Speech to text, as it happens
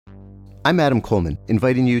I'm Adam Coleman,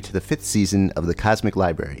 inviting you to the 5th season of The Cosmic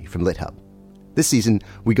Library from LitHub. This season,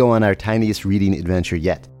 we go on our tiniest reading adventure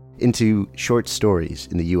yet, into short stories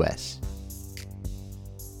in the U.S.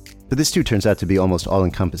 But this too turns out to be almost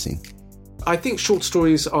all-encompassing. I think short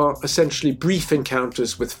stories are essentially brief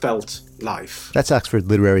encounters with felt life. That's Oxford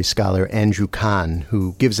literary scholar Andrew Kahn,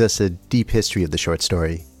 who gives us a deep history of the short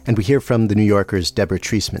story. And we hear from The New Yorker's Deborah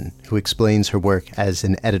Treisman, who explains her work as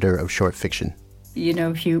an editor of short fiction. You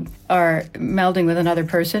know, if you are melding with another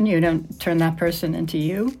person, you don't turn that person into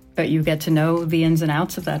you, but you get to know the ins and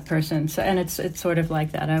outs of that person. So, and it's sort of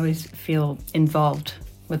like that. I always feel involved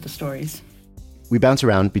with the stories. We bounce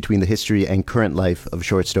around between the history and current life of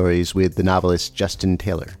short stories with the novelist Justin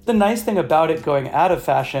Taylor. The nice thing about it going out of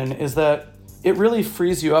fashion is that it really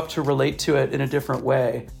frees you up to relate to it in a different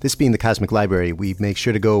way. This being the Cosmic Library, we make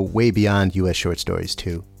sure to go way beyond U.S. short stories,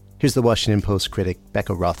 too. Here's the Washington Post critic,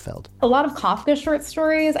 Becca Rothfeld. A lot of Kafka short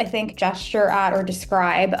stories, I think, gesture at or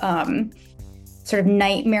describe sort of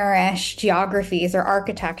nightmarish geographies or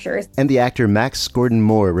architectures. And the actor Max Gordon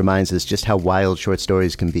Moore reminds us just how wild short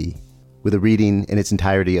stories can be, with a reading in its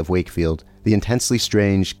entirety of Wakefield, the intensely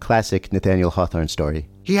strange, classic Nathaniel Hawthorne story.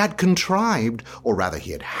 He had contrived, or rather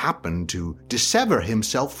he had happened to dissever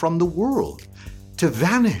himself from the world, to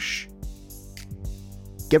vanish.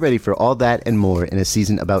 Get ready for all that and more in a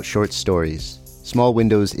season about short stories, small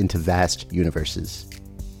windows into vast universes.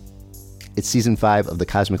 It's season 5 of The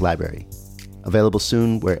Cosmic Library, available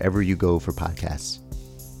soon wherever you go for podcasts.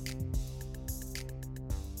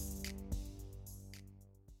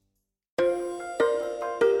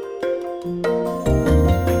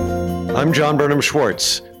 I'm John Burnham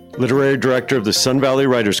Schwartz, Literary Director of the Sun Valley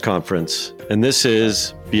Writers Conference, and this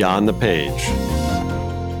is Beyond the Page.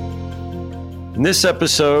 In this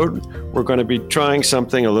episode, we're going to be trying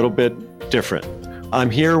something a little bit different. I'm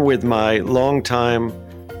here with my longtime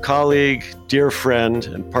colleague, dear friend,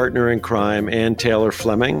 and partner in crime, Ann Taylor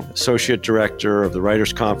Fleming, Associate Director of the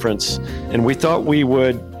Writers Conference, and we thought we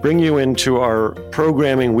would bring you into our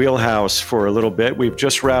programming wheelhouse for a little bit. We've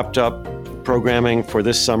just wrapped up programming for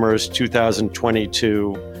this summer's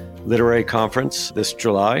 2022 Literary Conference this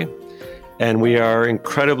July. And we are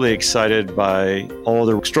incredibly excited by all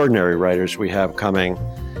the extraordinary writers we have coming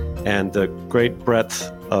and the great breadth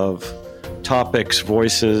of topics,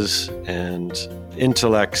 voices, and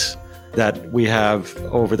intellects that we have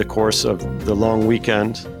over the course of the long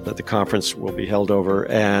weekend that the conference will be held over.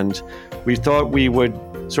 And we thought we would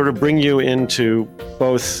sort of bring you into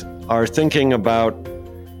both our thinking about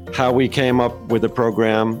how we came up with the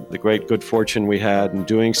program, the great good fortune we had in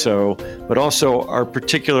doing so, but also our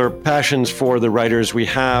particular passions for the writers we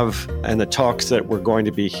have and the talks that we're going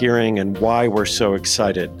to be hearing and why we're so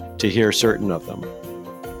excited to hear certain of them.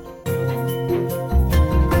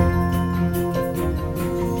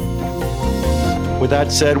 With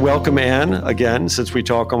that said, welcome, Ann, again, since we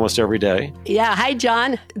talk almost every day. Yeah. Hi,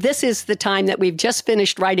 John. This is the time that we've just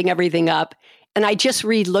finished writing everything up, and I just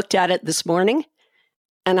looked at it this morning.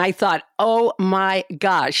 And I thought, oh my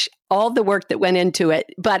gosh, all the work that went into it.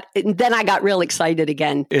 But then I got real excited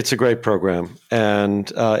again. It's a great program.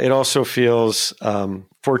 And it also feels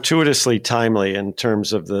fortuitously timely in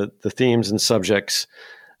terms of the themes and subjects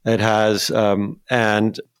it has.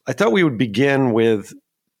 And I thought we would begin with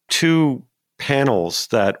 2 panels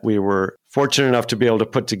that we were fortunate enough to be able to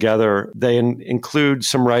put together. They include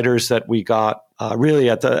some writers that we got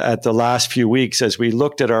really at the last few weeks as we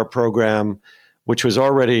looked at our program, which was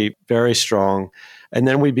already very strong. And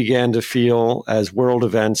then we began to feel, as world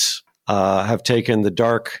events have taken the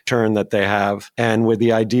dark turn that they have, and with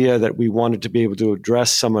the idea that we wanted to be able to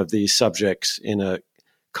address some of these subjects in a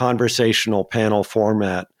conversational panel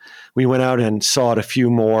format, we went out and sought a few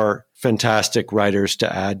more fantastic writers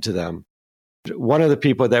to add to them. One of the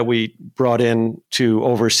people that we brought in to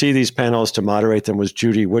oversee these panels, to moderate them, was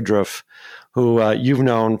Judy Woodruff, who you've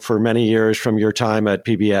known for many years from your time at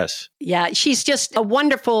PBS. Yeah, she's just a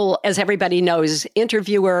wonderful, as everybody knows,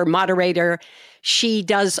 interviewer, moderator. She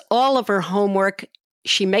does all of her homework.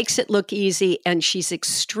 She makes it look easy, and she's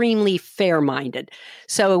extremely fair-minded.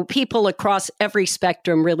 So people across every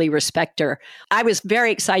spectrum really respect her. I was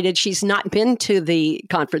very excited. She's not been to the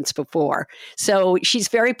conference before, so she's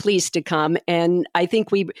very pleased to come. And I think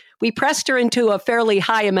we pressed her into a fairly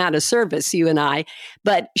high amount of service, you and I,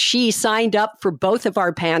 but she signed up for both of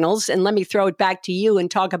our panels. And let me throw it back to you and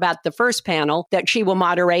talk about the first panel that she will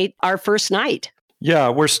moderate our first night. Yeah,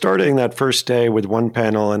 we're starting that first day with one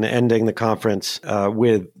panel and ending the conference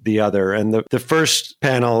with the other. And the first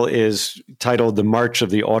panel is titled The March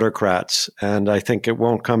of the Autocrats. And I think it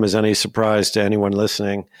won't come as any surprise to anyone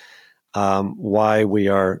listening why we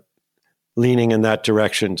are leaning in that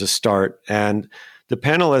direction to start. And the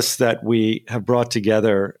panelists that we have brought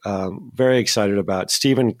together, very excited about.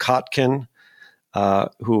 Stephen Kotkin,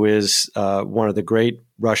 who is one of the great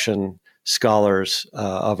Russian scholars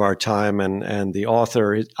of our time and the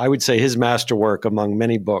author. I would say his masterwork among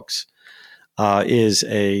many books is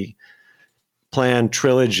a planned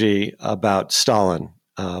trilogy about Stalin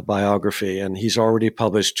biography. And he's already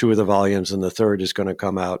published 2 of the volumes, and the 3rd is going to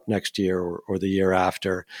come out next year or the year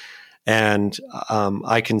after. And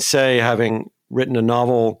I can say, having written a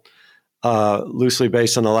novel loosely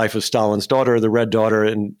based on the life of Stalin's daughter, the Red Daughter,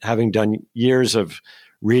 and having done years of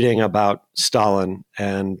reading about Stalin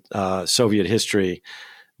and Soviet history,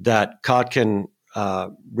 that Kotkin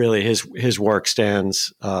really his work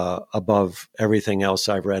stands above everything else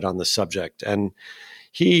I've read on the subject. And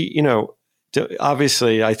he,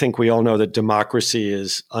 obviously, I think we all know that democracy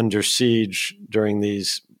is under siege during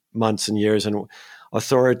these months and years, and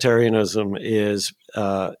authoritarianism is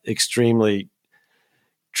extremely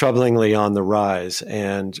troublingly on the rise.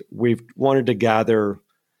 And we've wanted to gather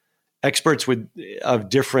experts of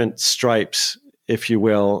different stripes, if you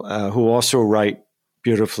will, who also write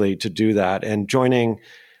beautifully to do that. And joining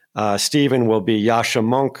Stephen will be Yascha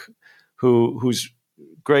Mounk, whose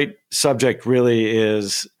great subject really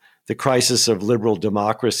is the crisis of liberal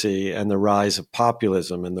democracy and the rise of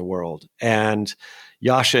populism in the world. And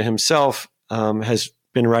Yascha himself has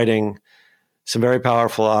been writing some very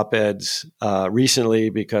powerful op-eds recently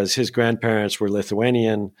because his grandparents were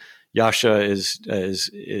Lithuanian. Yascha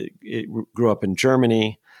grew up in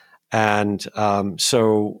Germany. And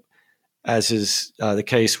so, as is the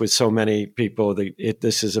case with so many people,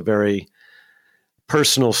 this is a very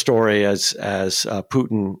personal story as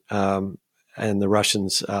Putin and the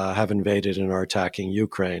Russians have invaded and are attacking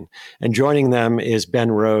Ukraine. And joining them is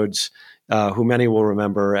Ben Rhodes, who many will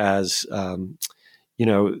remember as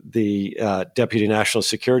the Deputy National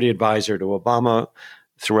Security Advisor to Obama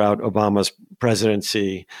throughout Obama's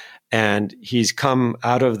presidency. And he's come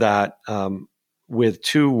out of that with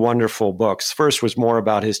 2 wonderful books. First was more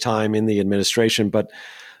about his time in the administration, but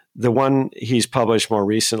the one he's published more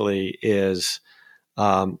recently is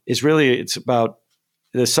really, it's about,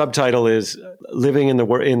 the subtitle is Living in the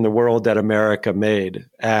World That America Made.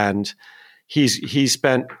 And he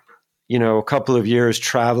spent a couple of years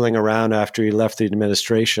traveling around after he left the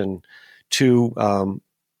administration to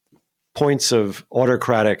points of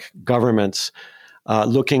autocratic governments,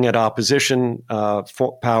 looking at opposition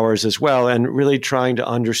powers as well, and really trying to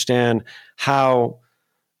understand how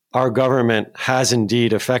our government has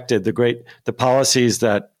indeed affected the policies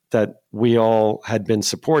that we all had been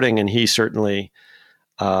supporting, and he certainly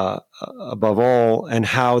above all, and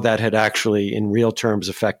how that had actually in real terms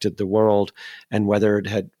affected the world, and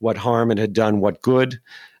what harm it had done, what good,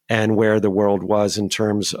 and where the world was in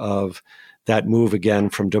terms of that move again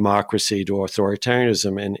from democracy to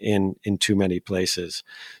authoritarianism in too many places.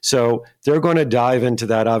 So they're going to dive into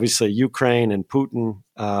that, obviously, Ukraine and Putin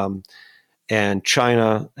and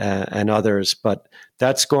China and others, but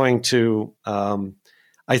that's going to,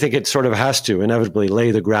 I think it sort of has to inevitably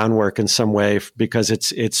lay the groundwork in some way because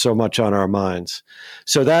it's so much on our minds.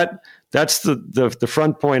 So that's the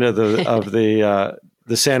front point of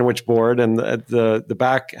the sandwich board, and the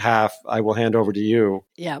back half I will hand over to you.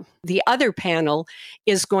 Yeah. The other panel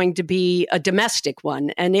is going to be a domestic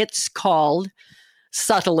one, and it's called,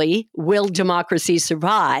 subtly, Will Democracy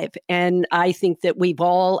Survive? And I think that we've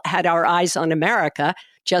all had our eyes on America,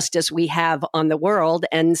 just as we have on the world,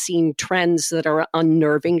 and seen trends that are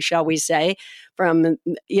unnerving, shall we say, from,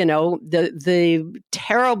 the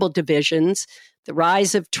terrible divisions, the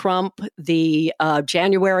rise of Trump, the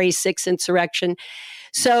January 6th insurrection.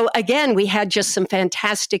 So again, we had just some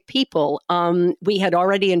fantastic people. We had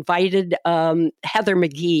already invited Heather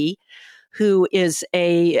McGhee, who is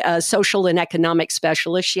a social and economic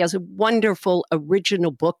specialist. She has a wonderful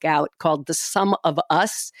original book out called The Sum of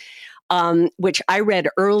Us, which I read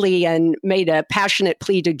early and made a passionate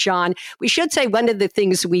plea to John. We should say one of the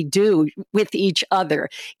things we do with each other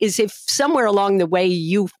is if somewhere along the way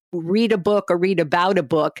you read a book or read about a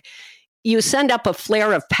book, you send up a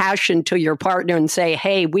flare of passion to your partner and say,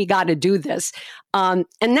 hey, we got to do this. And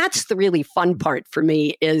that's the really fun part for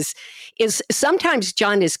me is sometimes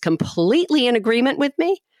John is completely in agreement with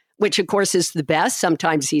me, which of course is the best.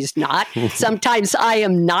 Sometimes he's not. Sometimes I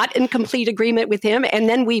am not in complete agreement with him. And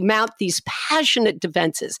then we mount these passionate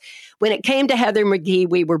defenses. When it came to Heather McGhee,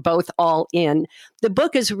 we were both all in. The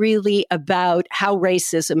book is really about how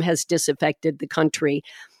racism has disaffected the country.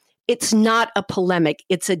 It's not a polemic.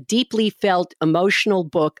 It's a deeply felt emotional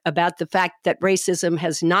book about the fact that racism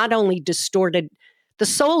has not only distorted the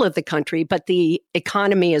soul of the country, but the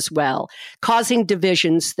economy as well, causing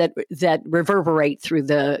divisions that reverberate through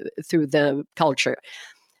the culture.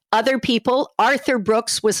 Other people, Arthur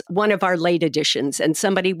Brooks was one of our late additions and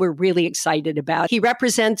somebody we're really excited about. He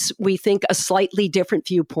represents, we think, a slightly different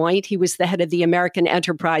viewpoint. He was the head of the American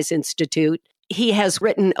Enterprise Institute. He has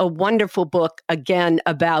written a wonderful book, again,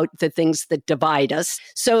 about the things that divide us.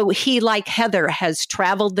 So he, like Heather, has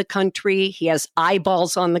traveled the country. He has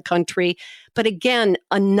eyeballs on the country. But again,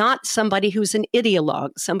 not somebody who's an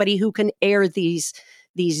ideologue, somebody who can air these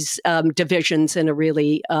divisions in a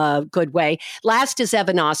really good way. Last is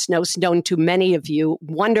Evan Osnos, known to many of you,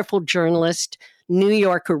 wonderful journalist, New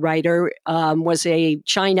Yorker writer, was a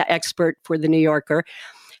China expert for the New Yorker,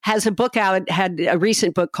 has a book out, had a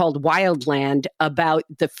recent book called Wildland about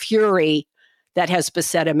the fury that has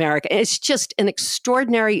beset America. And it's just an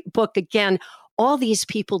extraordinary book. Again, all these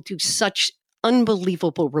people do such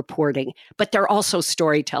unbelievable reporting, but they're also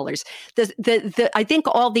storytellers. I think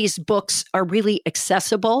all these books are really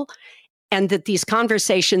accessible, and that these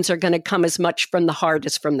conversations are going to come as much from the heart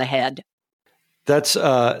as from the head. That's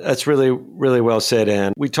really, really well said,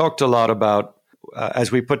 Anne. We talked a lot about,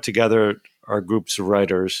 as we put together our groups of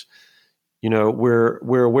writers,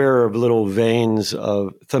 we're aware of little veins,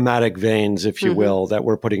 of thematic veins, if you will, that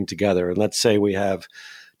we're putting together. And let's say we have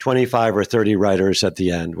 25 or 30 writers at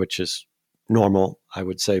the end, which is normal, I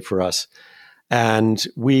would say, for us. And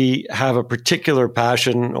we have a particular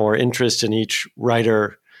passion or interest in each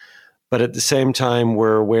writer, but at the same time,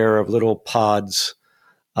 we're aware of little pods,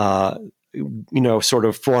 sort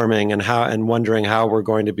of forming and wondering how we're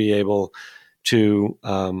going to be able to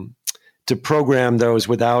program those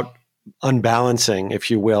without unbalancing, if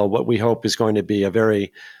you will, what we hope is going to be a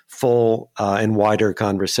very full and wider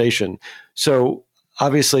conversation. So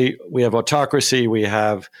obviously, we have autocracy, we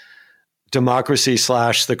have democracy /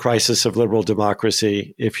 the crisis of liberal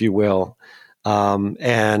democracy, if you will.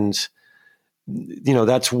 And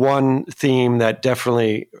that's one theme that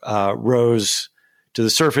definitely rose to the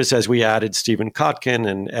surface as we added Stephen Kotkin,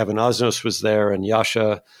 and Evan Osnos was there, and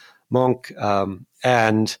Yascha Mounk.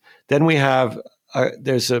 And then we have,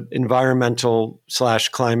 there's an environmental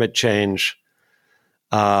 / climate change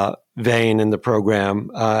vein in the program,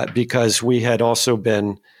 because we had also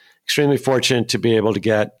been extremely fortunate to be able to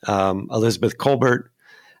get Elizabeth Kolbert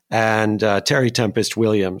and Terry Tempest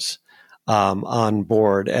Williams on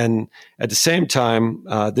board. And at the same time,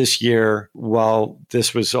 this year, while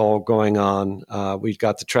this was all going on, we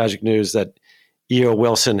got the tragic news that E.O.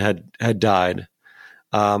 Wilson had died.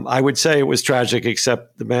 I would say it was tragic,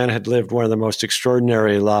 except the man had lived one of the most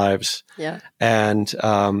extraordinary lives, and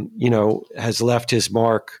has left his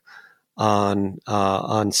mark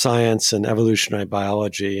on science and evolutionary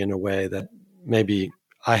biology in a way that maybe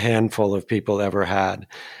a handful of people ever had.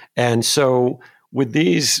 And so with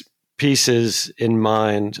these pieces in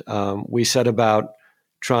mind, we set about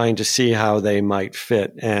trying to see how they might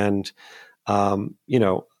fit. And,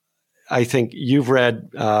 I think you've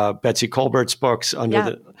read Betsy Colbert's books,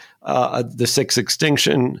 Under the Sixth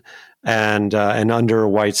Extinction and Under a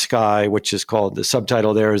White Sky, which is called, the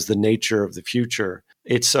subtitle there is The Nature of the Future.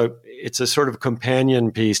 It's a sort of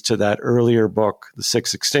companion piece to that earlier book, The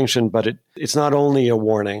Sixth Extinction, but it's not only a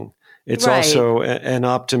warning. It's also an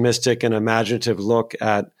optimistic and imaginative look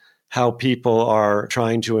at how people are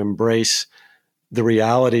trying to embrace the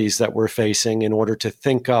realities that we're facing in order to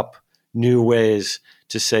think up new ways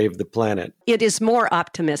to save the planet. It is more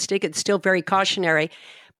optimistic. It's still very cautionary.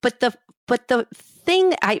 But the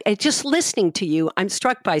thing, I just listening to you, I'm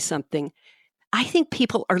struck by something. I think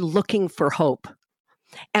people are looking for hope.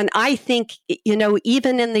 And I think,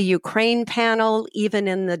 even in the Ukraine panel, even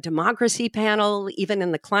in the democracy panel, even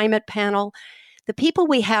in the climate panel, the people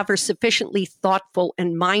we have are sufficiently thoughtful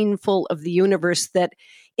and mindful of the universe that,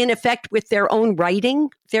 in effect, with their own writing,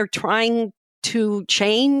 they're trying to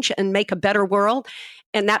change and make a better world.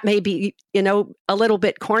 And that may be, a little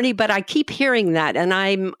bit corny, but I keep hearing that, and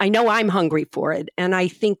I know I'm hungry for it. And I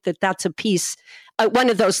think that that's a piece, one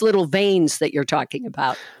of those little veins that you're talking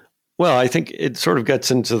about. Well, I think it sort of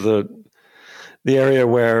gets into the area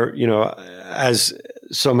where, as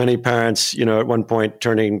so many parents, at one point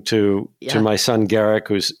turning to my son Garrick,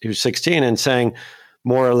 who's 16, and saying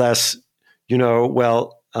more or less,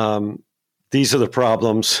 these are the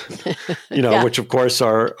problems, which of course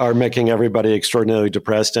are making everybody extraordinarily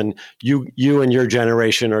depressed. And you and your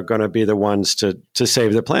generation are going to be the ones to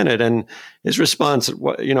save the planet. And his response,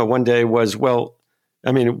 one day was, well,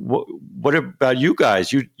 I mean, what about you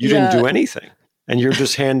guys? You didn't do anything, and you're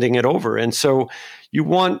just handing it over. And so you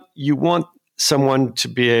want someone to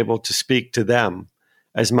be able to speak to them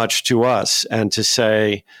as much to us and to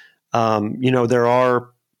say, there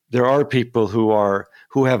are people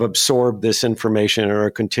who have absorbed this information and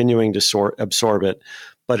are continuing to absorb it,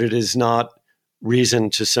 but it is not reason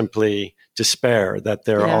to simply despair that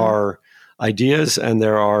there are ideas and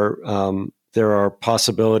there are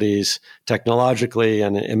possibilities technologically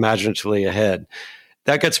and imaginatively ahead.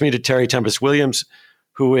 That gets me to Terry Tempest Williams,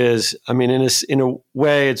 who is, in a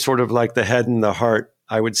way, it's sort of like the head and the heart,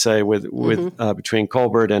 I would say, with between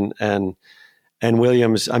Colbert and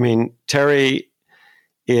Williams. I mean, Terry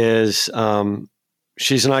is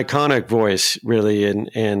she's an iconic voice, really,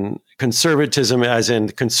 in conservatism, as in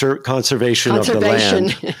conservation of the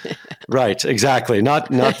land. Right, exactly. Not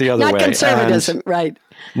the other way. Not conservatism, right?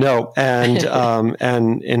 No, and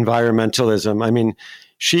environmentalism. I mean,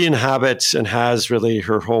 she inhabits and has really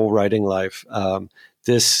her whole writing life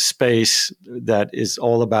this space that is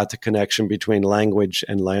all about the connection between language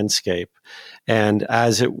and landscape. And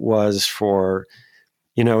as it was for,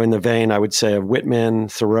 in the vein, I would say, of Whitman,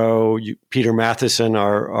 Thoreau, Peter Matheson,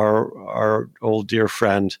 our old dear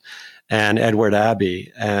friend, and Edward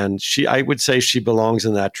Abbey. And I would say she belongs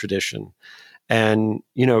in that tradition. And,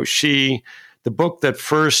 the book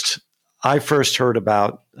that I first heard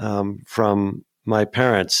about from my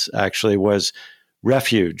parents actually was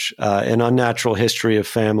Refuge, An Unnatural History of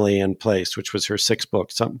Family and Place, which was her sixth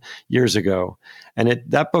book some years ago. And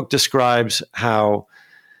that book describes how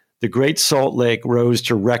the Great Salt Lake rose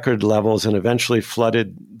to record levels and eventually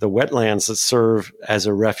flooded the wetlands that serve as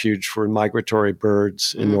a refuge for migratory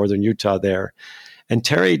birds in northern Utah there. And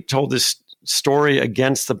Terry told this story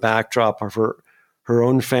against the backdrop of her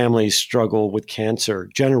own family's struggle with cancer,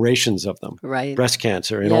 generations of them, right? Breast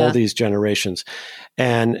cancer in all these generations,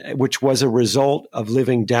 and which was a result of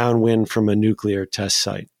living downwind from a nuclear test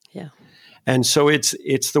site. Yeah. And so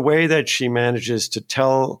it's the way that she manages to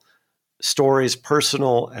tell stories,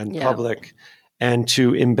 personal and public, and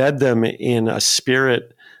to embed them in a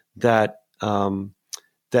spirit that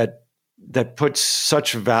that puts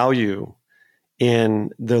such value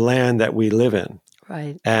in the land that we live in.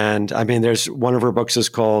 Right. And I mean, there's one of her books is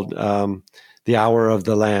called The Hour of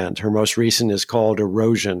the Land. Her most recent is called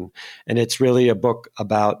Erosion. And it's really a book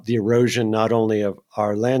about the erosion, not only of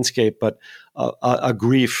our landscape, but a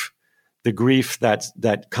grief, the grief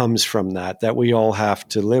that comes from that we all have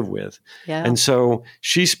to live with. Yeah. And so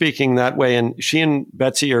she's speaking that way. And she and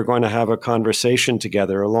Betsy are going to have a conversation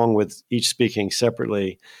together, along with each speaking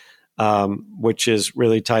separately, which is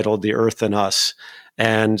really titled The Earth and Us.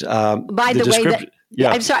 And by the way,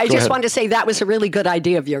 I'm sorry. I just wanted to say that was a really good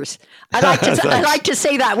idea of yours. I like to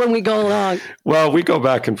say that when we go along. Well, we go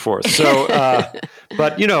back and forth. So,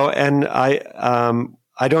 but and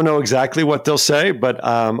I don't know exactly what they'll say, but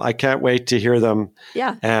I can't wait to hear them.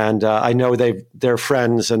 Yeah. And I know they're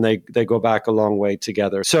friends and they go back a long way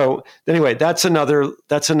together. So anyway, that's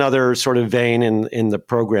another sort of vein in the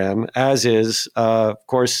program, as is of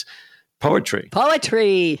course poetry.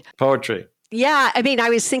 Yeah, I mean, I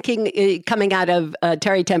was thinking coming out of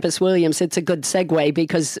Terry Tempest Williams, it's a good segue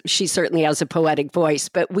because she certainly has a poetic voice.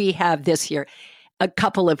 But we have this year a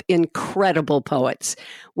couple of incredible poets.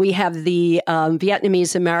 We have the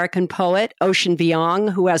Vietnamese American poet, Ocean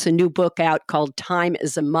Vuong, who has a new book out called Time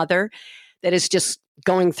is a Mother that is just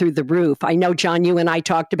going through the roof. I know, John, you and I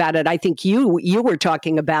talked about it. I think you were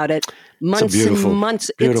talking about it months and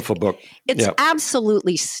months. Beautiful book. It's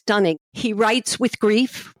absolutely stunning. He writes with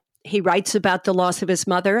grief. He writes about the loss of his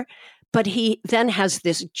mother, but he then has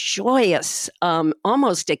this joyous,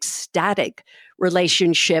 almost ecstatic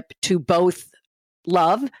relationship to both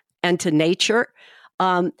love and to nature.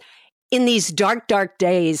 In these dark, dark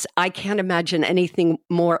days, I can't imagine anything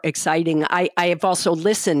more exciting. I have also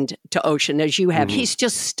listened to Ocean, as you have. Mm-hmm. He's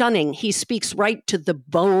just stunning. He speaks right to the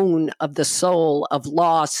bone of the soul of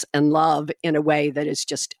loss and love in a way that is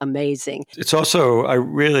just amazing. It's also,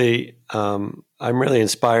 I'm really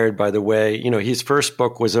inspired by the way, his first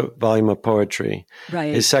book was a volume of poetry.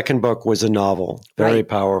 Right. His second book was a novel, very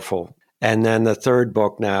powerful. And then the third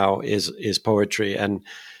book now is poetry. And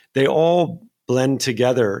they all blend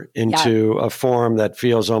together into a form that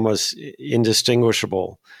feels almost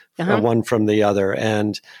indistinguishable one from the other.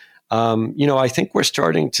 And, I think we're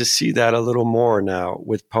starting to see that a little more now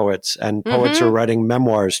with poets, and poets are writing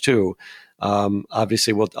memoirs too.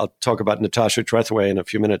 Obviously, I'll talk about Natasha Trethewey in a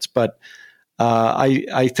few minutes, but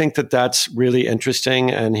I think that's really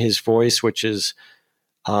interesting. And his voice, which is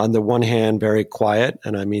on the one hand very quiet,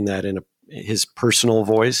 and I mean that in his personal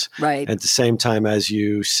voice. Right. At the same time, as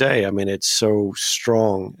you say, I mean, it's so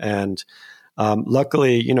strong. And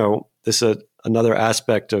luckily, this is another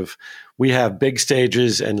aspect of, we have big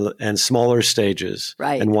stages and smaller stages,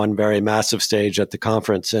 right, and one very massive stage at the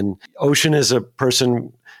conference. And Ocean is a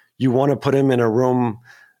person you want to put him in a room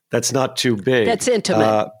that's not too big. That's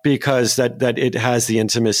intimate. Because that it has the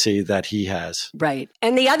intimacy that he has. Right.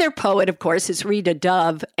 And the other poet, of course, is Rita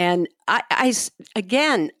Dove. And I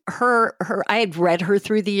had read her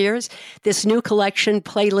through the years, this new collection,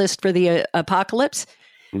 Playlist for the Apocalypse.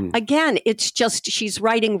 Again, it's just, she's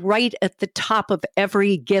writing right at the top of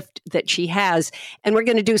every gift that she has. And we're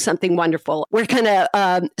going to do something wonderful. We're going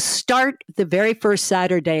to start the very first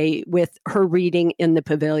Saturday with her reading in the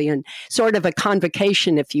pavilion, sort of a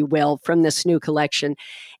convocation, if you will, from this new collection.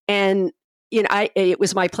 And, it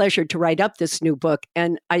was my pleasure to write up this new book.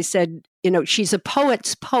 And I said, she's a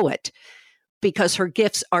poet's poet, because her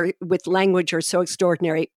gifts with language are so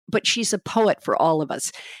extraordinary, but she's a poet for all of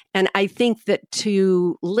us. And I think that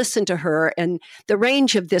to listen to her and the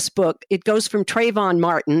range of this book, it goes from Trayvon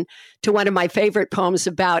Martin to one of my favorite poems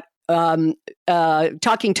about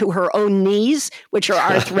talking to her own knees, which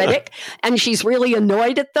are arthritic, and she's really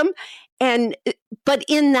annoyed at them. But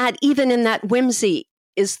even in that whimsy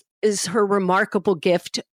is her remarkable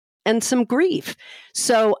gift and some grief.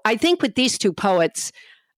 So I think with these two poets,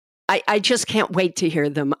 I just can't wait to hear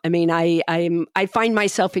them. I mean, I find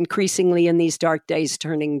myself increasingly in these dark days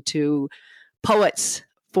turning to poets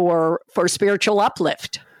for spiritual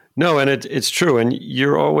uplift. No, and it's true. And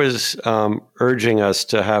you're always urging us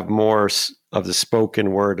to have more of the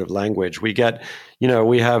spoken word of language. We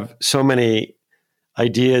have so many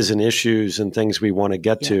ideas and issues and things we want to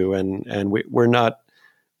get to, and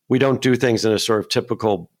we don't do things in a sort of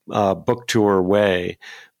typical book tour way.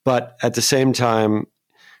 But at the same time,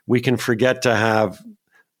 we can forget to have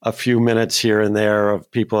a few minutes here and there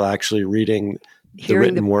of people actually reading the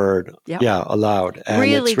written word, aloud, and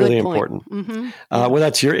it's really important. Mm-hmm. Well,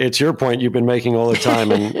 it's your point you've been making all the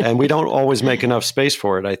time, and we don't always make enough space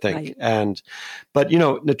for it, I think. Right. But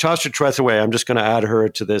Natasha Trethewey, I'm just going to add her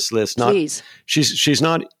to this list. Please, she's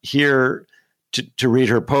not here to read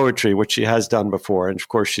her poetry, which she has done before, and of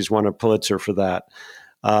course she's won a Pulitzer for that.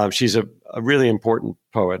 She's a really important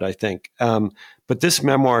poet, I think. But this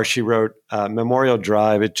memoir she wrote, Memorial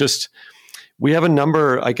Drive, we have a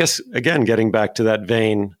number, I guess, again, getting back to that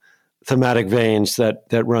thematic veins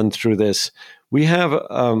that run through this. We have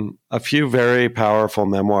a few very powerful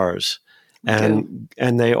memoirs, and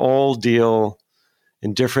they all deal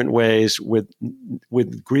in different ways with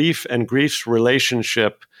grief and grief's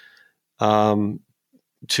relationship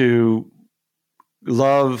to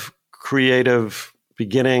love, creative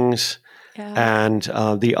beginnings, and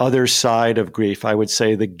the other side of grief. I would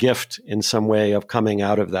say the gift in some way of coming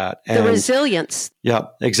out of that. The resilience. Yeah,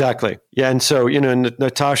 exactly. Yeah. And so, in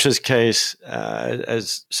Natasha's case,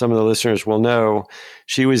 as some of the listeners will know,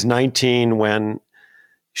 she was 19 when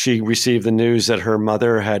she received the news that her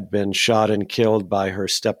mother had been shot and killed by her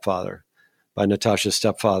stepfather, by Natasha's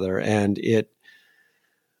stepfather. And it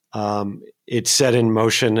set in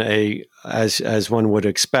motion as one would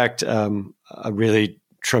expect, a really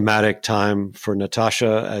traumatic time for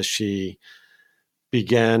Natasha as she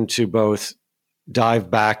began to both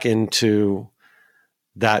dive back into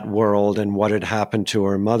that world and what had happened to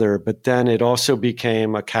her mother, but then it also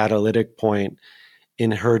became a catalytic point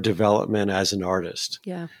in her development as an artist.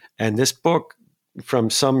 Yeah. And this book,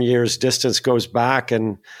 from some years' distance, goes back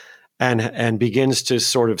and begins to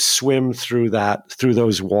sort of swim through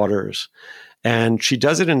those waters. And she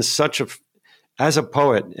does it in as a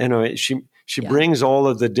poet, she brings all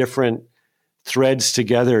of the different threads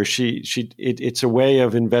together. It's a way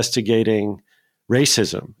of investigating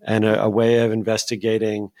racism and a way of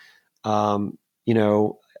investigating,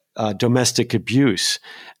 domestic abuse,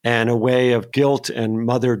 and a way of guilt and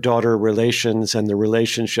mother-daughter relations and the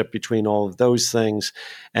relationship between all of those things,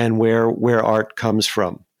 and where art comes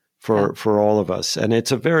from for all of us. And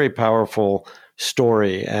it's a very powerful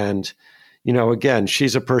story. And, again,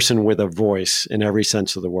 she's a person with a voice in every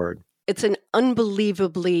sense of the word. It's an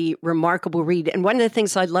unbelievably remarkable read. And one of the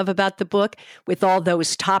things I love about the book, with all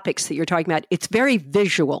those topics that you're talking about, it's very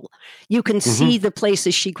visual. You can see the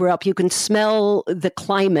places she grew up. You can smell the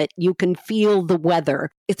climate. You can feel the weather.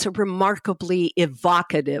 It's a remarkably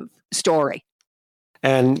evocative story.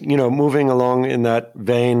 And, moving along in that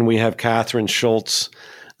vein, we have Catherine Schultz,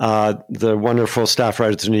 the wonderful staff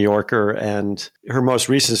writer to The New Yorker, and her most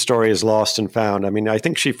recent story is Lost and Found. I mean, I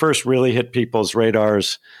think she first really hit people's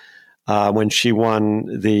radars when she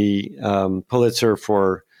won the Pulitzer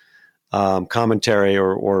for commentary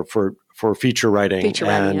or for feature writing,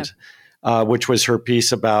 which was her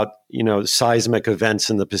piece about seismic events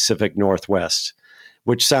in the Pacific Northwest,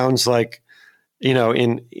 which sounds like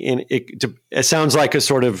it sounds like a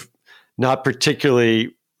sort of not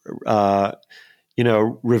particularly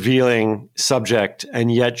revealing subject,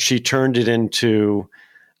 and yet she turned it into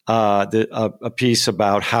a piece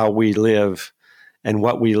about how we live and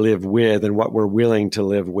what we live with and what we're willing to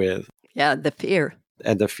live with. Yeah, the fear.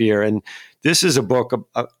 And the fear. And this is a book,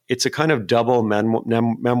 it's a kind of double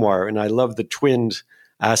memoir, and I love the twinned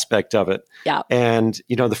aspect of it. Yeah. And,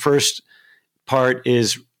 the first part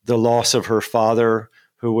is the loss of her father,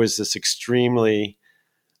 who was this extremely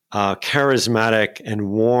charismatic and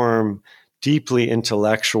warm, deeply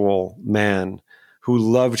intellectual man who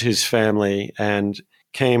loved his family and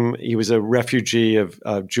he was a refugee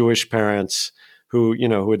of Jewish parents who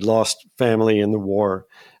had lost family in the war.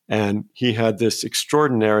 And he had this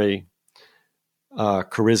extraordinary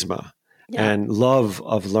charisma and love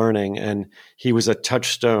of learning. And he was a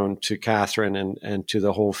touchstone to Catherine and to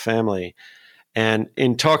the whole family. And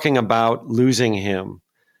in talking about losing him,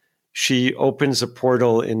 she opens a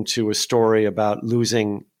portal into a story about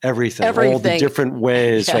losing everything. All the different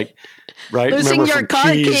ways, right? Losing your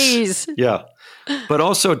car keys. Yeah. But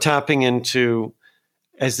also tapping into,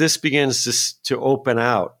 as this begins to open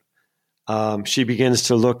out, she begins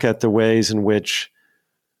to look at the ways in which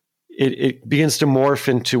it begins to morph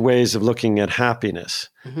into ways of looking at happiness.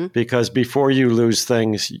 Mm-hmm. Because before you lose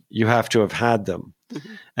things, you have to have had them.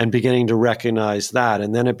 Mm-hmm. And beginning to recognize that.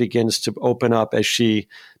 And then it begins to open up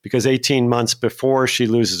because 18 months before she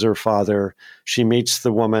loses her father, she meets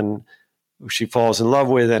the woman who she falls in love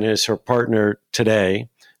with and is her partner today,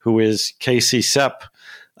 who is Casey Sepp,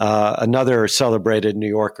 another celebrated New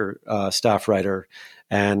Yorker staff writer.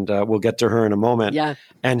 And we'll get to her in a moment. Yeah.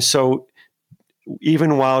 And so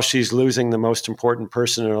even while she's losing the most important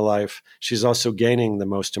person in her life, she's also gaining the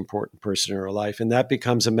most important person in her life. And that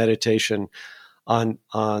becomes a meditation on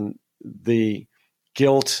the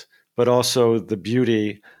guilt, but also the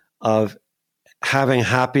beauty of having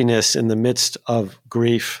happiness in the midst of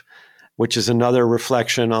grief, which is another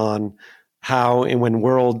reflection on how, when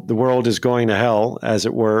the world is going to hell, as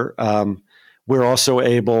it were, we're also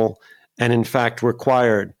able and in fact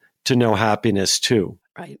required to know happiness too.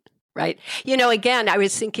 Right. Again, I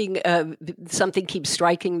was thinking something keeps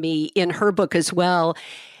striking me in her book as well.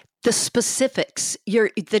 The specifics,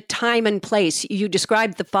 the time and place. You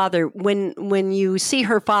described the father when you see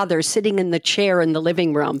her father sitting in the chair in the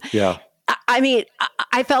living room. Yeah.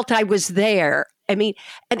 I felt I was there. And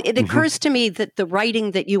it occurs to me that the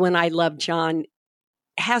writing that you and I love, John,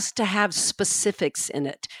 has to have specifics in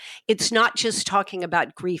it. It's not just talking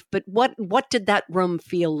about grief, but what did that room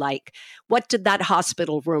feel like? What did that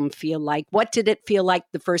hospital room feel like? What did it feel like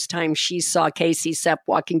the first time she saw Casey Sepp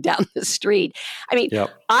walking down the street?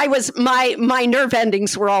 My nerve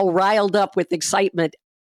endings were all riled up with excitement.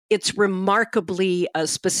 It's remarkably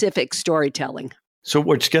specific storytelling. So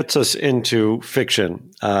which gets us into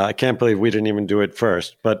fiction. I can't believe we didn't even do it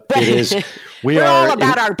first, but it is. We're all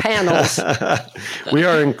about our panels. We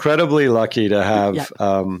are incredibly lucky to have,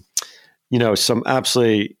 some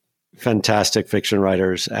absolutely fantastic fiction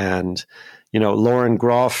writers. And, Lauren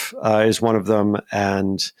Groff is one of them.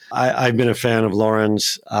 And I've been a fan of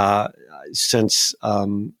Lauren's since,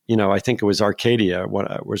 I think it was Arcadia,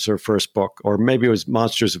 what was her first book, or maybe it was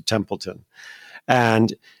Monsters of Templeton.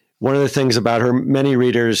 And one of the things about her, many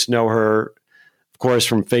readers know her, of course,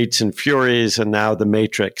 from Fates and Furies and now The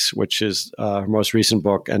Matrix, which is her most recent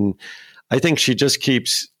book. And I think she just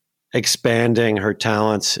keeps expanding her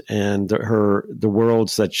talents and the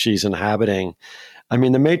worlds that she's inhabiting.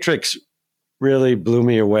 The Matrix really blew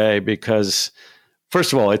me away because,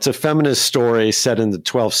 first of all, it's a feminist story set in the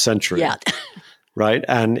 12th century. Yeah. Right?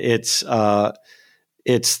 And it's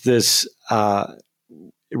this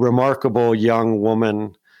remarkable young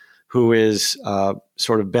woman who is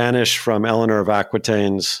sort of banished from Eleanor of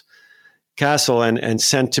Aquitaine's castle and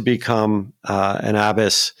sent to become an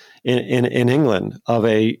abbess in England of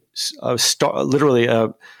literally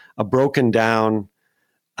a broken down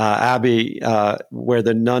abbey where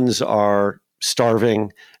the nuns are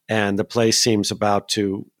starving and the place seems about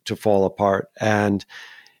to fall apart. And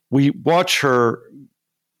we watch her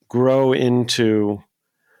grow into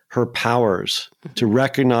her powers, to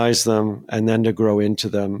recognize them and then to grow into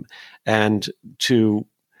them and to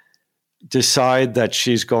decide that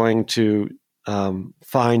she's going to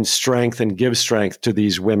find strength and give strength to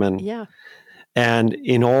these women. Yeah. And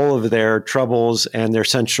in all of their troubles and their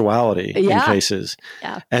sensuality in cases.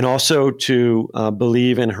 Yeah. And also to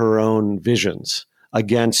believe in her own visions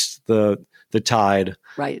against the tide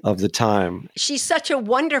of the time. She's such a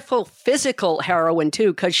wonderful physical heroine,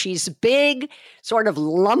 too, because she's big, sort of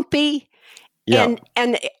lumpy. Yeah.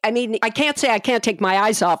 And I can't say I can't take my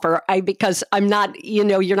eyes off her because I'm not,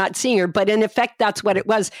 you're not seeing her. But in effect, that's what it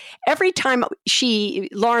was. Every time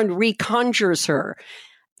Lauren reconjures her,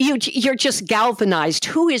 you're just galvanized.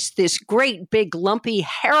 Who is this great big lumpy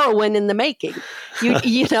heroine in the making?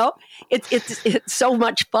 You know, it's so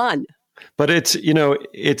much fun. But it's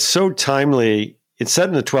so timely. It's set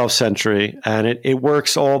in the 12th century, and it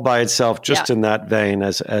works all by itself, just in that vein,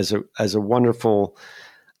 as a wonderful,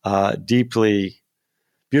 deeply,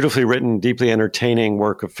 beautifully written, deeply entertaining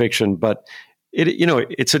work of fiction. But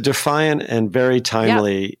it's a defiant and very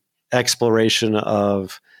timely exploration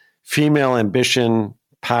of female ambition,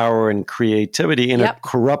 power, and creativity in a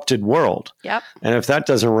corrupted world. Yep. And if that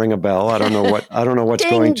doesn't ring a bell, I don't know what's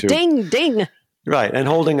ding, going to. Ding, ding. Right, and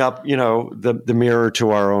holding up, the mirror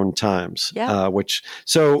to our own times. Yeah.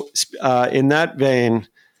 In that vein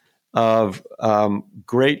of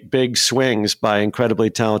great big swings by incredibly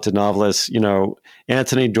talented novelists,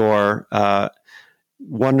 Anthony Doerr,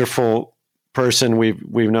 wonderful person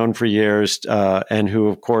we've known for years, and who,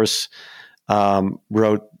 of course,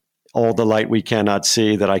 wrote All the Light We Cannot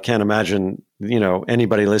See, that I can't imagine,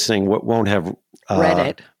 anybody listening won't have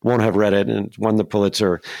read it, and won the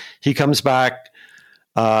Pulitzer. He comes back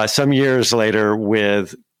some years later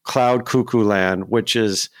with Cloud Cuckoo Land, which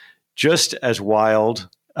is just as wild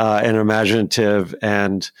and imaginative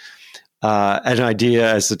and an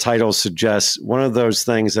idea, as the title suggests, one of those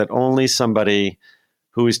things that only somebody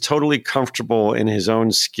who is totally comfortable in his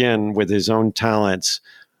own skin with his own talents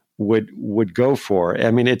would go for.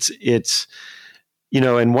 I mean, it's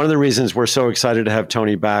and one of the reasons we're so excited to have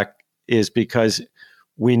Tony back is because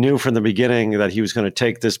we knew from the beginning that he was going to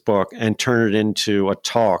take this book and turn it into a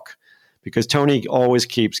talk, because Tony always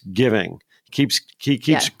keeps giving. He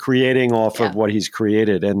keeps creating off of what he's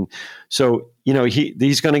created. And so,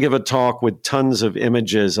 he's going to give a talk with tons of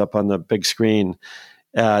images up on the big screen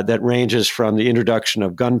that ranges from the introduction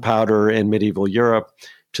of gunpowder in medieval Europe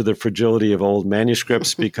to the fragility of old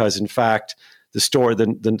manuscripts, because in fact, the story of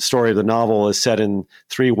the novel is set in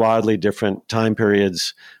 3 wildly different time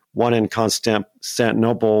periods, one in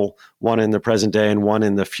Constantinople, one in the present day, and one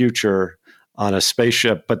in the future on a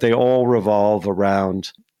spaceship, but they all revolve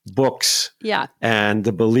around books and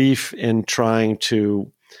the belief in trying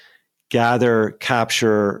to gather,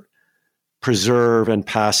 capture, preserve, and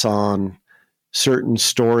pass on certain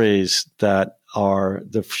stories that are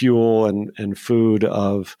the fuel and food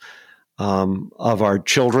of our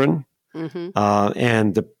children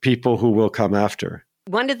and the people who will come after.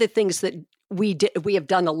 One of the things that we have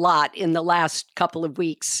done a lot in the last couple of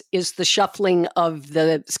weeks is the shuffling of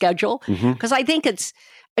the schedule, because I think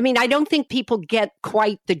I don't think people get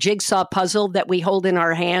quite the jigsaw puzzle that we hold in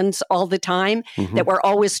our hands all the time, that we're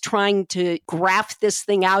always trying to graph this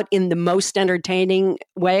thing out in the most entertaining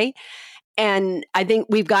way. And I think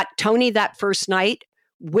we've got Tony that first night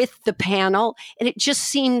with the panel, and it just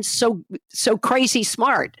seems so crazy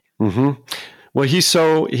smart. Well, he's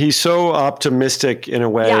so optimistic in a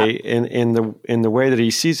way, in the way that he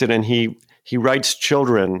sees it, and he writes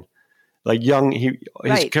children like young.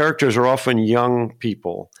 His characters are often young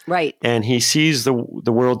people, right? And he sees the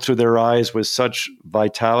world through their eyes with such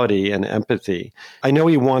vitality and empathy. I know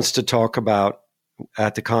he wants to talk about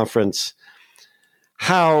at the conference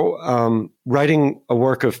how writing a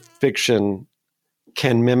work of fiction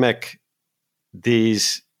can mimic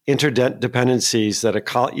these interdependencies that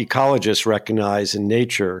ecologists recognize in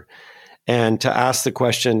nature, and to ask the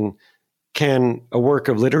question, can a work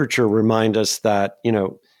of literature remind us that,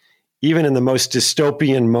 even in the most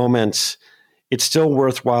dystopian moments, it's still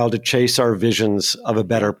worthwhile to chase our visions of a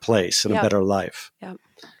better place and a better life. Yep.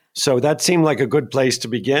 So that seemed like a good place to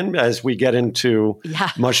begin as we get into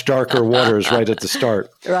much darker waters right at the start.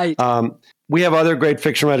 Right. We have other great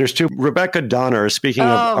fiction writers too. Rebecca Donner, speaking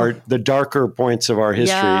of the darker points of our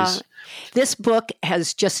histories. Yeah. This book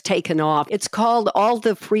has just taken off. It's called All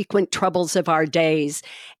the Frequent Troubles of Our Days.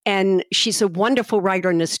 And she's a wonderful writer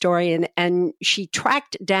and historian. And she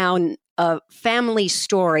tracked down a family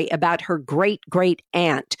story about her great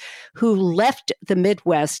aunt who left the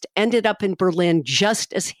Midwest, ended up in Berlin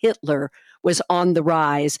just as Hitler was on the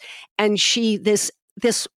rise. And this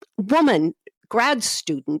woman, grad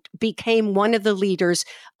student, became one of the leaders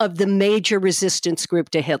of the major resistance group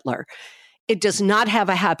to Hitler. It does not have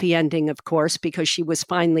a happy ending, of course, because she was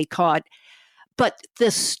finally caught. But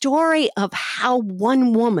the story of how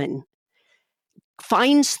one woman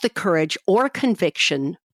finds the courage or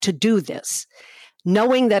conviction to do this,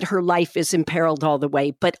 knowing that her life is imperiled all the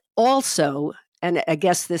way, but also, and I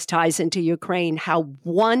guess this ties into Ukraine, how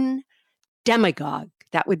one demagogue,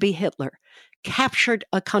 that would be Hitler, captured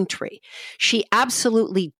a country. She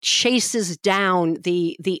absolutely chases down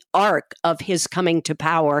the arc of his coming to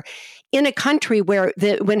power in a country where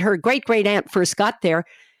when her great-great-aunt first got there,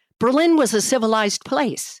 Berlin was a civilized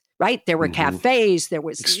place. right? There were cafes, there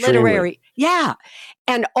was Extremely. literary. Yeah.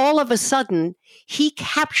 And all of a sudden, he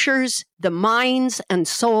captures the minds and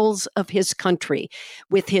souls of his country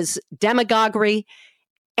with his demagoguery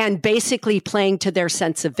and basically playing to their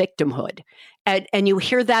sense of victimhood. And you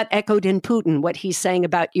hear that echoed in Putin, what he's saying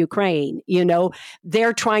about Ukraine. You know,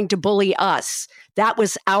 they're trying to bully us. That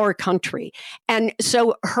was our country. And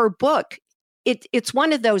so her book, it's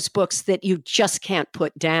one of those books that you just can't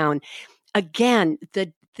put down. Again,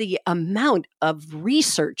 the amount of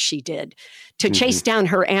research she did to chase down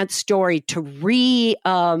her aunt's story, to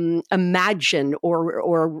imagine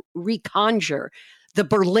or reconjure the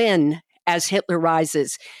Berlin as Hitler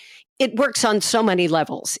rises. It works on so many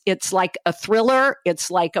levels. It's like a thriller. It's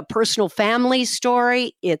like a personal family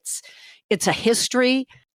story. It's a history.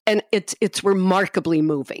 And it's remarkably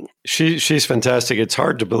moving. She's fantastic. It's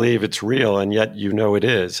hard to believe it's real, and yet you know it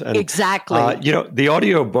is. And, exactly. The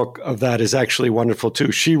audiobook of that is actually wonderful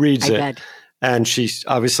too. She reads it, bet. and she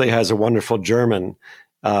obviously has a wonderful German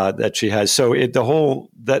that she has. So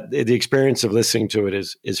the experience of listening to it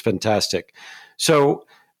is fantastic. So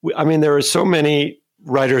I mean, there are so many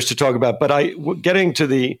writers to talk about, but getting to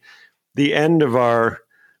the end of our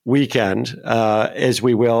weekend, as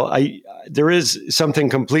we will, there is something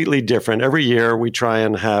completely different. Every year we try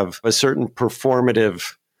and have a certain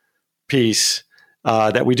performative piece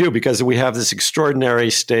that we do, because we have this extraordinary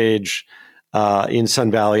stage in Sun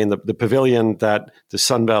Valley, in the pavilion that the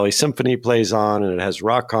Sun Valley Symphony plays on, and it has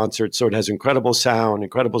rock concerts. So it has incredible sound,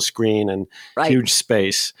 incredible screen, and huge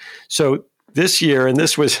space. So this year, and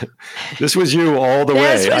this was you all the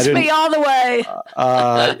way. This was me all the way.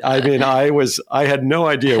 I mean, I had no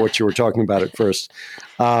idea what you were talking about at first.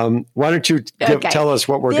 Why don't you tell us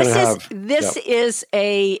what we're going to have? This is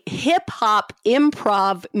a hip hop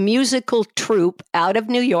improv musical troupe out of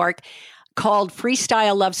New York called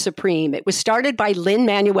Freestyle Love Supreme. It was started by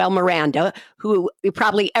Lin-Manuel Miranda, who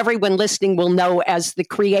probably everyone listening will know as the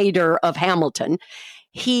creator of Hamilton.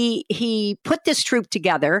 He put this troupe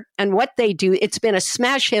together, and what they do, it's been a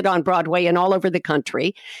smash hit on Broadway and all over the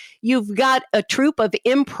country. You've got a troupe of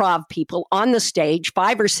improv people on the stage,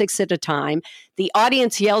 5 or 6 at a time. The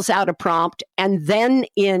audience yells out a prompt, and then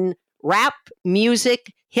in rap,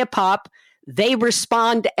 music, hip hop, they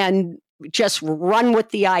respond and just run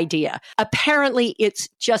with the idea. Apparently, it's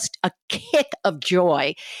just a kick of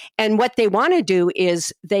joy. And what they want to do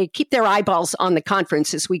is they keep their eyeballs on the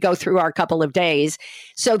conference as we go through our couple of days,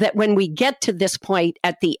 so that when we get to this point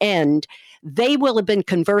at the end, they will have been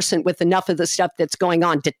conversant with enough of the stuff that's going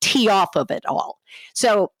on to tee off of it all.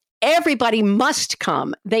 So everybody must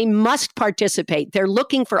come. They must participate. They're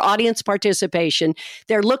looking for audience participation.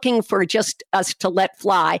 They're looking for just us to let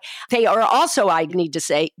fly. They are also, I need to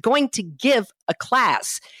say, going to give a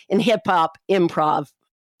class in hip hop improv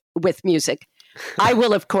with music. I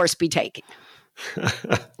will, of course, be taking.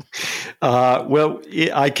 Well,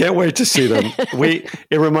 I can't wait to see them.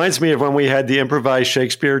 It reminds me of when we had the improvised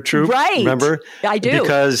Shakespeare troupe. Right. Remember? I do.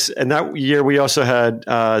 And that year we also had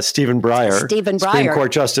Stephen Breyer, Supreme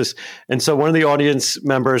Court Justice. And so one of the audience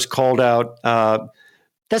members called out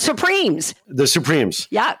the Supremes. The Supremes.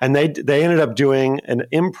 Yeah. And they ended up doing an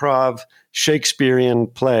improv Shakespearean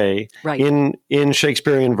play in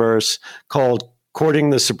Shakespearean verse called Courting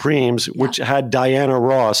the Supremes, which had Diana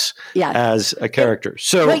Ross as a character.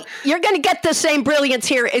 So you're going to get the same brilliance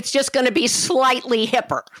here. It's just going to be slightly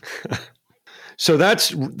hipper. So that's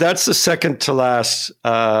the second to last,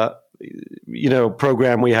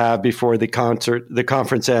 program we have before the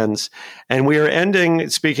conference ends, and we are ending.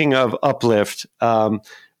 Speaking of uplift,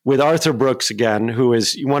 with Arthur Brooks again, who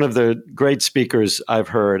is one of the great speakers I've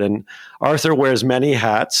heard, and Arthur wears many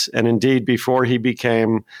hats, and indeed, before he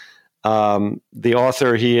became the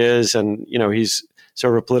author he is, and he's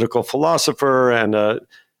sort of a political philosopher and a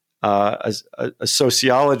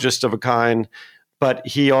sociologist of a kind, but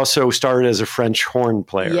he also started as a French horn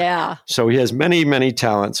player. Yeah. So he has many, many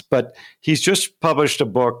talents, but he's just published a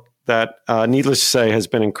book that, needless to say, has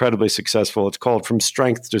been incredibly successful. It's called From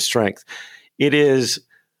Strength to Strength. It is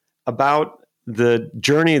about the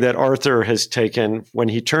journey that Arthur has taken when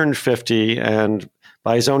he turned 50 and,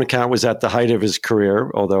 by his own account, was at the height of his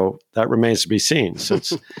career, although that remains to be seen. So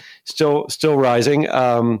it's still rising.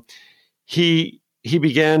 He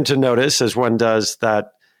began to notice, as one does,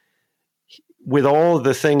 that with all of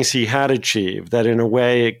the things he had achieved, that in a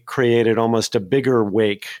way it created almost a bigger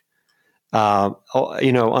wake,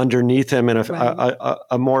 underneath him, and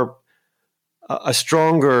a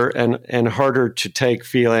stronger and harder to take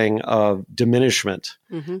feeling of diminishment,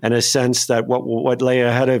 and a sense that what lay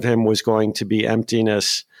ahead of him was going to be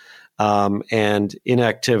emptiness, and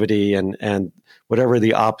inactivity and whatever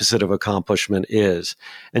the opposite of accomplishment is.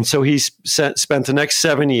 And so he's spent the next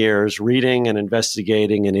 7 years reading and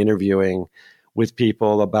investigating and interviewing with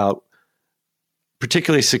people about,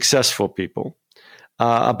 particularly successful people,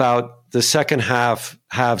 about the second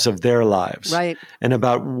halves of their lives, right, and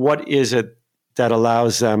about what is it that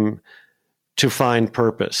allows them to find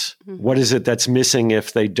purpose. Mm-hmm. What is it that's missing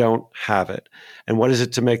if they don't have it? And what is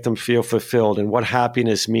it to make them feel fulfilled? And what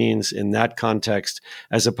happiness means in that context,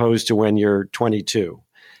 as opposed to when you're 22.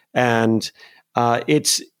 And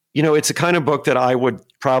it's a kind of book that I would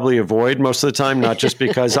probably avoid most of the time, not just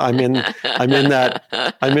because I'm in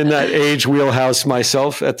that age wheelhouse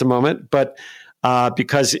myself at the moment, but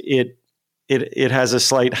because it has a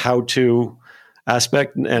slight how-to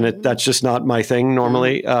aspect, and that's just not my thing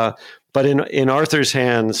normally. But in Arthur's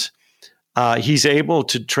hands, he's able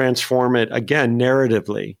to transform it again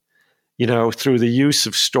narratively, through the use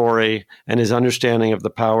of story and his understanding of the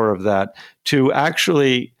power of that, to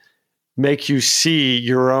actually make you see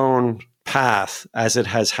your own path as it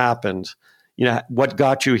has happened, what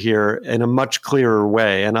got you here in a much clearer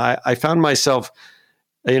way. And I found myself,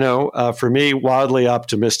 for me, wildly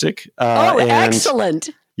optimistic. Excellent.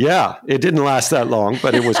 Yeah, it didn't last that long,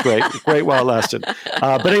 but it was great while it lasted.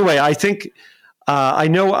 But anyway, I think I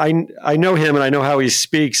know him, and I know how he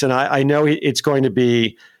speaks, and I know it's going to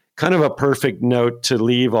be kind of a perfect note to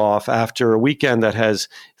leave off after a weekend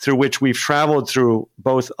through which we've traveled through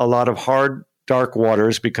both a lot of hard, dark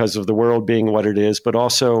waters because of the world being what it is, but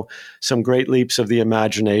also some great leaps of the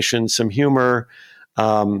imagination, some humor,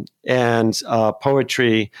 and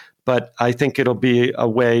poetry. But I think it'll be a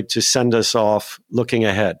way to send us off looking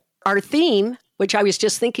ahead. Our theme, which I was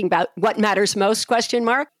just thinking about, what matters most, ?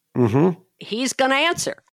 Mm-hmm. He's going to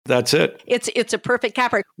answer. That's it. It's a perfect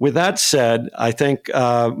capper. With that said, I think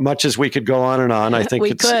much as we could go on and on, I think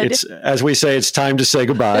it's as we say, it's time to say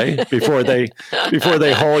goodbye before they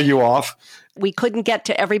haul you off. We couldn't get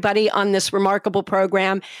to everybody on this remarkable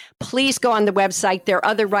program. Please go on the website. There are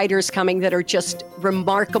other writers coming that are just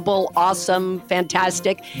remarkable, awesome,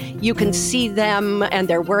 fantastic. You can see them and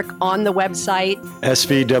their work on the website.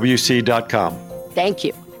 svwc.com. Thank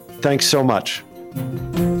you. Thanks so much.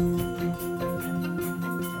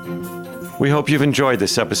 We hope you've enjoyed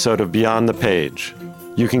this episode of Beyond the Page.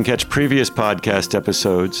 You can catch previous podcast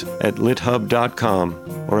episodes at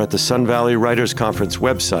lithub.com or at the Sun Valley Writers Conference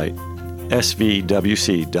website,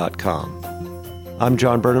 svwc.com. I'm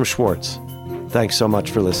John Burnham Schwartz. Thanks so much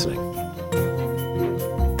for listening.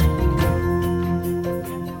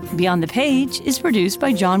 Beyond the Page is produced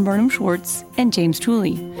by John Burnham Schwartz and James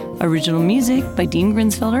Tooley. Original music by Dean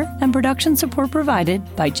Grinsfelder and production support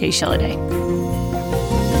provided by Jay Sheliday.